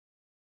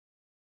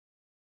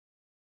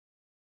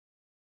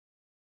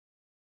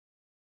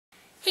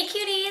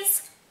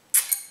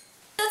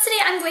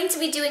I'm going to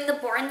be doing the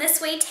Born This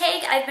Way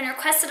tag. I've been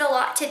requested a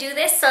lot to do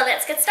this, so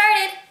let's get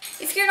started.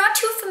 If you're not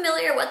too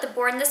familiar what the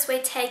Born This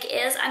Way tag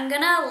is, I'm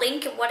gonna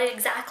link what it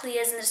exactly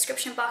is in the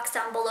description box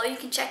down below. You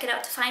can check it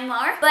out to find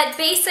more. But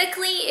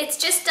basically, it's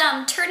just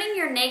turning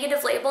your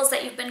negative labels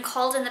that you've been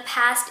called in the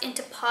past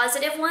into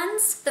positive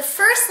ones. The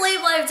first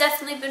label I've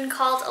definitely been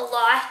called a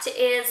lot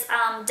is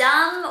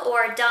dumb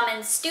or dumb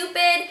and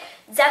stupid.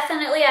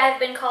 Definitely I've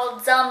been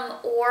called dumb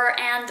or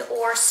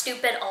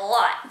stupid a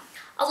lot.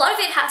 A lot of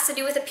it has to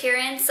do with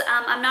appearance.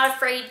 I'm not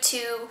afraid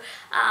to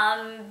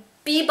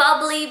be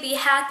bubbly, be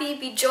happy,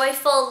 be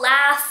joyful,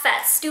 laugh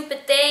at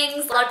stupid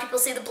things. A lot of people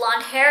see the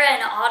blonde hair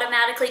and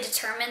automatically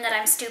determine that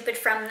I'm stupid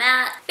from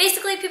that.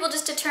 Basically, people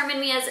just determine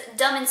me as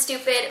dumb and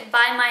stupid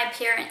by my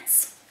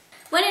appearance.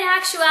 When in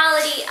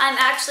actuality, I'm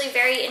actually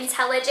very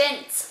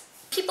intelligent.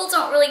 People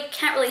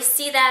can't really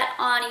see that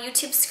on a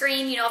YouTube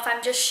screen, you know, if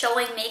I'm just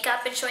showing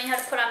makeup and showing how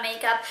to put on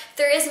makeup.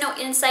 There is no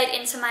insight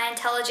into my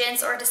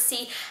intelligence or to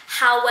see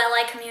how well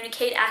I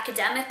communicate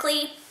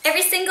academically.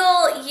 Every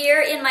single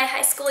year in my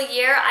high school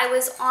year, I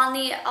was on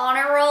the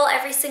honor roll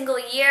every single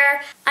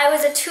year. I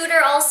was a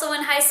tutor also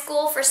in high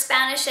school for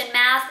Spanish and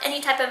math,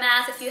 any type of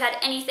math. If you had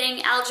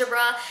anything,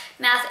 algebra,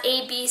 math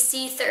A, B,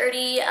 C,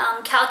 30,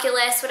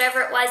 calculus,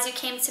 whatever it was, you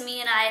came to me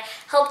and I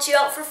helped you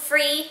out for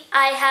free.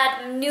 I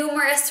had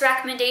numerous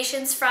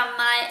recommendations from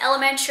my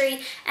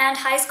elementary and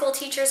high school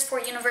teachers for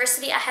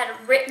university. I had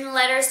written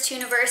letters to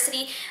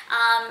university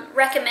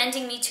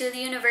recommending me to the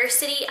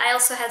university. I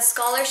also had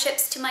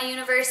scholarships to my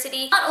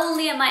university. Not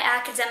only am I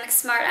academic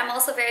smart, I'm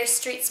also very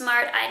street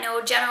smart. I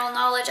know general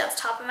knowledge off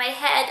the top of my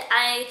head.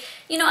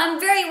 I'm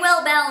very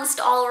well balanced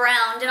all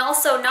around, and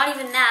also not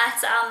even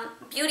that,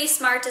 beauty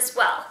smart as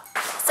well.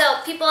 So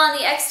people on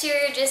the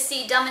exterior just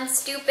see dumb and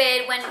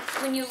stupid.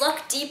 When you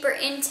look deeper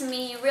into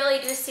me, you really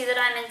do see that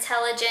I'm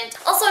intelligent.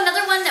 Also,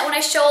 another one that when I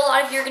show, a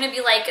lot of you are going to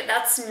be like,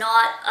 that's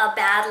not a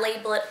bad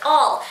label at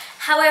all.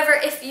 However,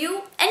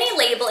 any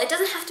label, it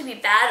doesn't have to be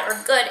bad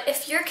or good.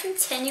 If you're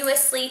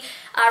continuously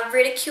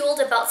ridiculed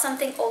about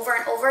something over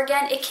and over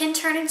again, it can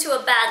turn into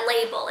a bad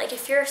label. Like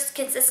if you're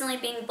consistently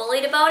being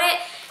bullied about it,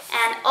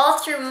 and all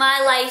through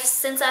my life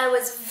since I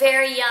was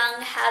very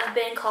young have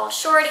been called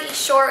shorty,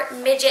 short,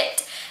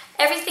 midget,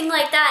 everything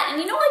like that.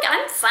 And you know, like,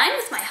 I'm fine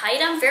with my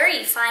height. I'm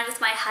very fine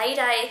with my height.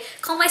 I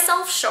call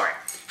myself short.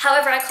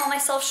 However, I call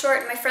myself short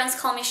and my friends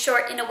call me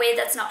short in a way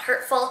that's not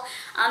hurtful.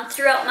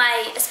 Throughout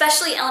my,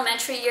 especially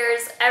elementary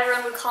years,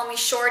 everyone would call me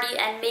shorty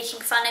and making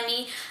fun of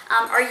me.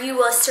 Are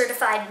you a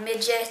certified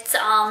midget?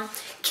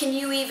 Can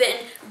you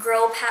even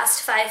grow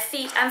past 5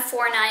 feet? I'm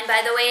 4'9",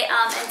 by the way,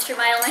 and through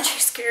my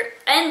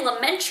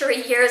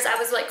elementary years, I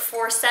was like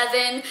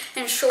 4'7"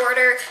 and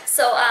shorter.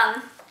 So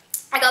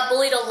I got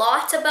bullied a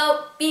lot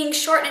about being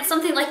short, and it's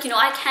something like,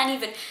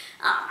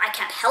 I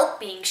can't help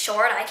being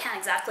short. I can't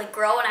exactly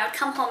grow, and I would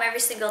come home every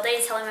single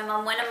day telling my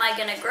mom, when am I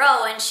gonna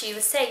grow? And she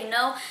would say,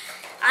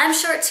 I'm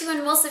short too,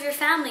 and most of your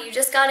family, you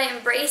just gotta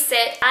embrace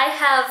it. I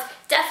have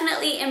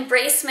definitely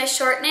embraced my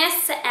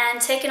shortness and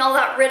taken all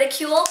that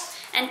ridicule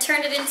and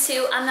turned it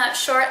into, I'm not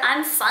short,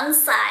 I'm fun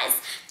size,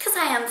 because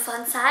I am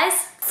fun size.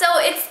 So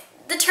it's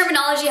the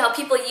terminology, how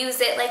people use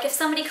it. Like if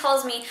somebody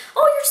calls me,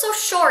 oh, you're so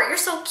short, you're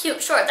so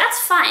cute, short, that's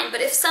fine. But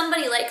if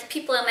somebody, like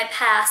people in my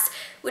past,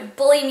 would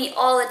bully me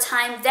all the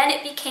time, then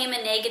it became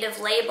a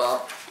negative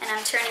label, and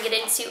I'm turning it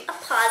into a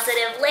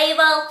positive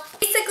label.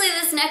 Basically,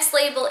 this next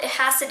label, it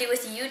has to do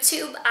with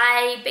YouTube.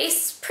 I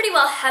pretty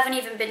well haven't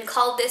even been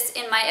called this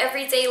in my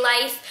everyday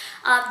life,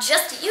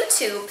 just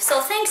YouTube.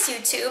 So thanks,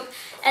 YouTube.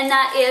 And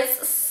that is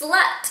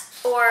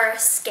slut, or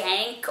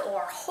skank,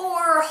 or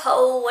whore,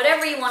 hoe,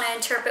 whatever you want to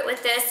interpret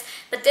with this.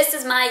 But this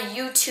is my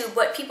YouTube.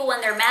 What people,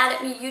 when they're mad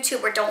at me,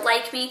 YouTube, or don't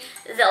like me,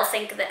 they'll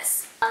think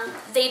this.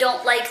 They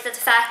don't like the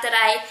fact that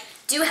I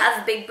do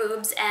have big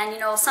boobs,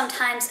 and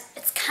sometimes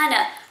it's kind of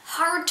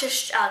hard to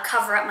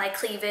cover up my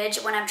cleavage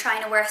when I'm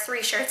trying to wear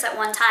 3 shirts at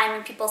one time,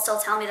 and people still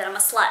tell me that I'm a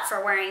slut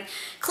for wearing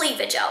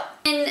cleavage out.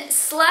 In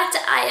slut,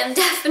 I am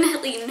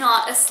definitely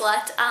not a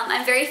slut.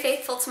 I'm very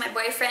faithful to my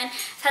boyfriend.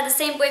 I've had the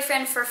same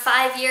boyfriend for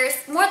 5 years,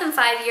 more than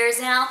 5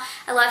 years now.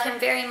 I love him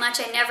very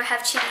much. I never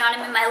have cheated on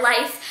him in my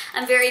life.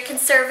 I'm very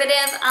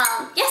conservative.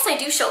 Yes, I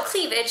do show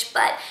cleavage,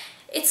 but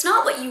it's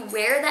not what you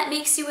wear that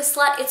makes you a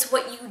slut, it's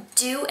what you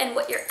do and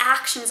what your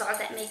actions are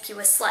that make you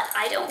a slut.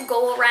 I don't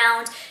go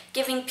around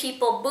giving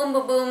people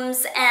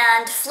boom-ba-booms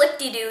and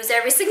flip-de-doos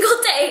every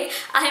single day.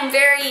 I'm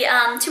very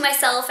to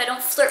myself. I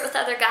don't flirt with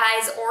other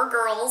guys or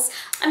girls.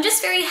 I'm just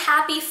very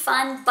happy,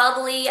 fun,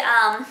 bubbly.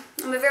 I'm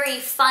a very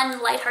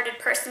fun, lighthearted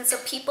person, so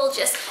people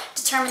just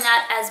determine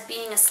that as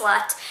being a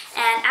slut.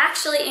 And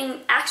actually,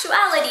 in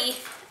actuality,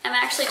 I'm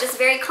actually just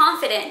very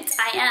confident.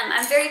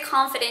 I'm very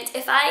confident.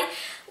 If I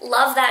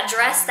love that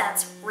dress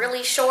that's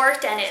really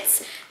short and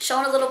it's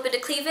showing a little bit of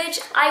cleavage,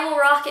 I will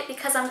rock it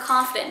because I'm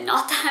confident.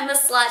 Not that I'm a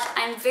slut,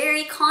 I'm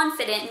very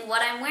confident in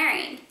what I'm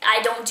wearing.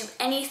 I don't do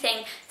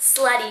anything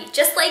slutty.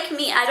 Just like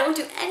me, I don't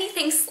do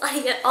anything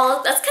slutty at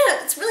all.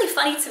 It's really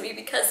funny to me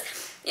because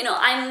You know,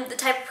 I'm the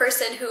type of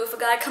person who, if a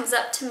guy comes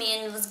up to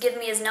me and was giving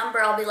me his number,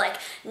 I'll be like,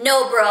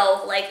 no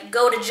bro, like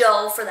go to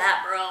Joe for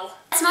that, bro.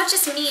 It's not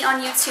just me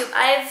on YouTube.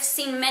 I've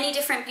seen many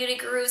different beauty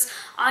gurus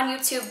on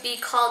YouTube be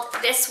called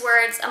this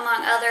words,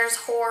 among others,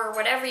 whore,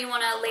 whatever you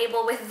want to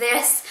label with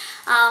this,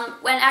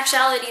 when in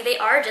actuality they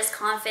are just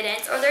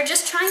confident, or they're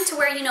just trying to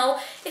wear, you know,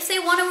 if they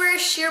want to wear a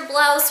sheer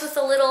blouse with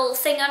a little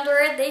thing under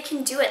it, they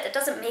can do it. That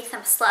doesn't make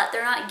them a slut.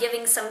 They're not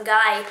giving some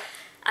guy,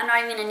 I'm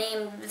not even gonna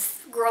name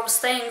gross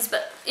things,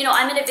 but you know,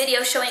 I'm in a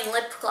video showing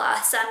lip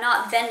gloss. I'm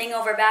not bending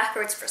over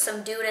backwards for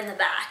some dude in the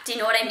back. Do you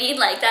know what I mean?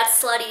 Like,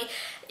 that's slutty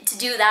to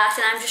do that,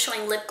 and I'm just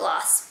showing lip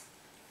gloss.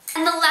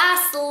 And the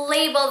last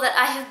label that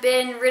I have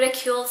been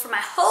ridiculed for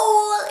my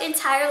whole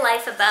entire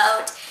life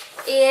about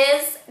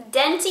is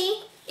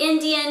denty,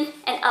 Indian,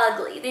 and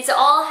ugly. These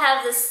all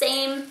have the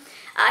same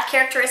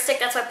characteristic,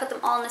 that's why I put them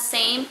all in the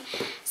same.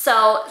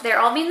 So they're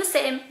all being the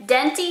same,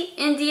 denty,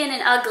 Indian,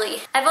 and ugly.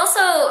 I've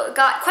also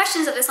got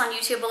questions of this on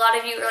YouTube. A lot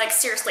of you are like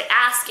seriously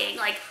asking,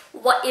 like,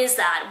 what is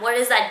that? What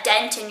is that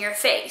dent in your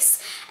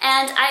face?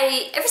 And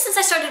ever since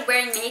I started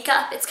wearing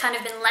makeup, it's kind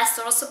of been less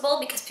noticeable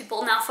because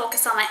people now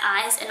focus on my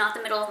eyes and not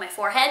the middle of my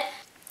forehead.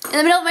 In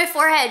the middle of my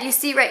forehead, you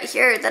see right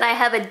here that I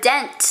have a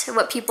dent,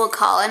 what people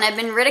call, and I've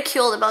been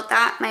ridiculed about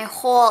that my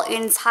whole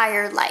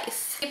entire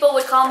life. People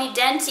would call me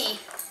denty.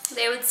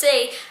 They would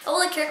say, oh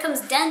look, here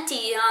comes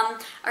denty.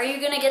 Are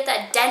you gonna get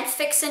that dent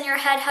fix in your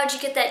head? How'd you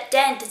get that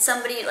dent? Did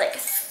somebody like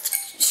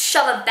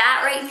shove a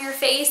bat right in your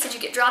face? Did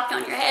you get dropped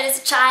on your head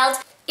as a child?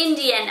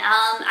 Indian,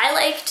 I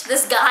liked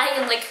this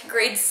guy in like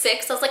grade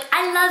 6. I was like,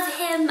 I love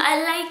him,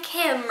 I like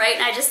him, right?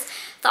 And I just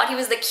thought he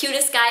was the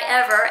cutest guy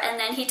ever, and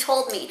then he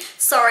told me,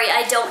 sorry,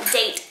 I don't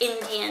date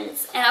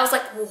Indians. And I was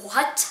like,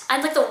 what?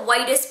 I'm like the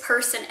whitest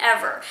person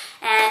ever.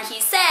 And he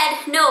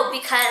said, no,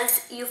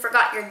 because you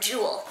forgot your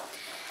jewel.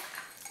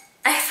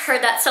 I've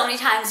heard that so many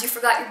times, you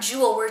forgot your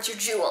jewel, where's your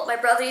jewel? My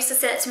brother used to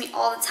say that to me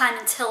all the time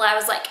until I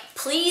was like,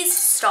 please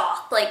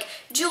stop. Like,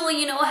 jewel,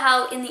 you know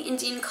how in the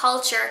Indian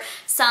culture,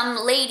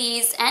 some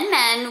ladies and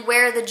men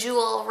wear the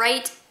jewel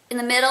right in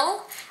the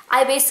middle?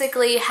 I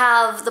basically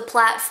have the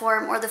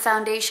platform or the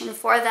foundation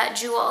for that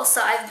jewel,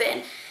 so I've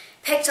been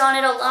picked on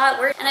it a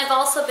lot. And I've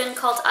also been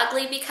called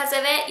ugly because of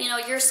it. You know,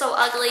 you're so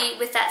ugly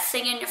with that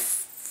thing in your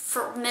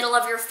middle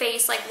of your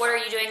face, like what are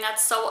you doing,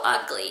 that's so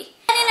ugly.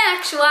 And in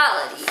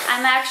actuality,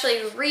 I'm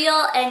actually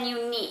real and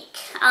unique.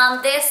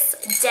 This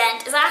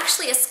dent is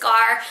actually a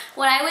scar.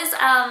 When I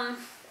was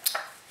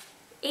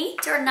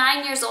 8 or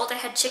 9 years old, I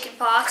had chicken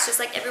pox, just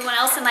like everyone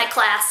else in my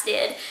class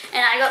did.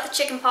 And I got the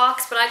chicken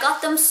pox, but I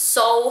got them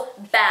so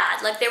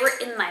bad. Like, they were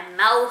in my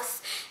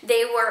mouth,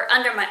 they were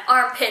under my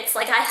armpits,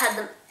 like I had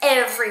them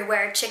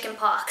everywhere, chicken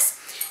pox.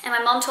 And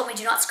my mom told me,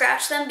 do not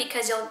scratch them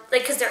because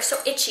because they're so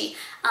itchy.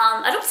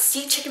 I don't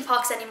see chicken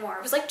pox anymore.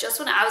 It was like just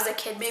when I was a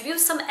kid. Maybe it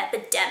was some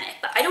epidemic,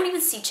 but I don't even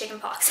see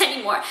chicken pox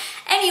anymore.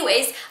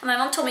 Anyways, my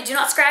mom told me, do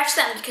not scratch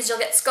them because you'll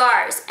get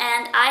scars.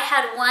 And I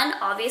had one,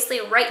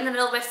 obviously, right in the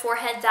middle of my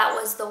forehead. That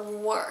was the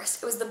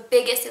worst. It was the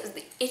biggest, it was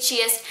the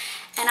itchiest,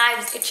 and I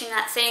was itching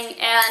that thing,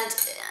 and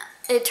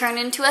it turned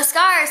into a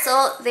scar.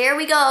 So there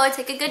we go. I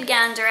took a good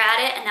gander at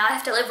it, and now I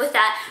have to live with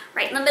that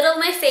right in the middle of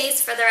my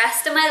face for the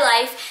rest of my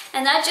life.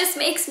 And that just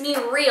makes me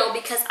real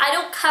because I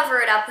don't cover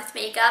it up with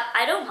makeup.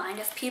 I don't mind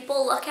if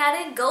people look at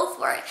it, go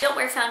for it. I don't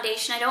wear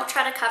foundation. I don't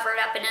try to cover it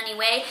up in any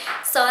way.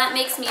 So that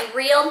makes me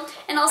real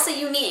and also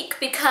unique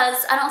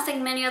because I don't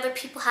think many other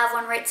people have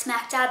one right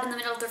smack dab in the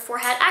middle of their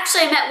forehead.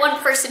 Actually, I met one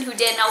person who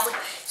did, and I was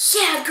like,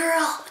 yeah,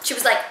 girl. She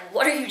was like,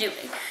 what are you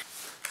doing?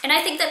 And I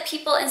think that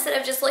people, instead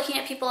of just looking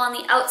at people on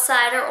the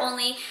outside or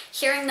only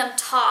hearing them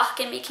talk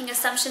and making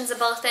assumptions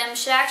about them,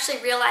 should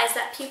actually realize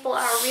that people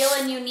are real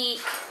and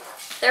unique.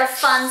 They're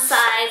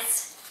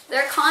fun-sized,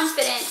 they're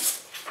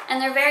confident,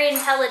 and they're very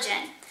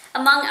intelligent,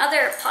 among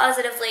other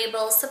positive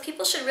labels. So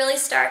people should really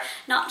start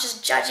not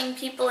just judging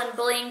people and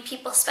bullying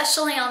people,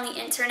 especially on the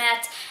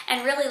internet,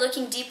 and really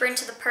looking deeper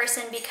into the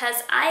person, because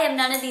I am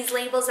none of these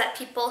labels that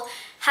people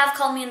have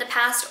called me in the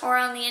past or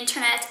on the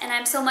internet, and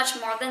I'm so much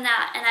more than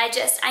that. And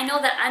I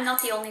know that I'm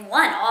not the only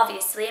one,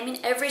 obviously. I mean,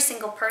 every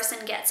single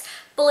person gets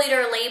bullied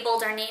or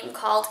labeled or name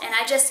called, and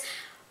I just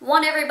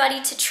want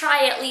everybody to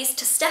try at least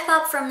to step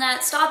up from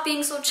that, stop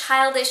being so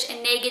childish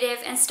and negative,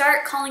 and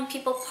start calling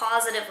people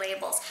positive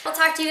labels. I'll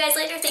talk to you guys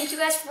later. Thank you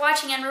guys for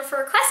watching and for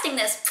requesting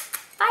this.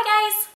 Bye guys!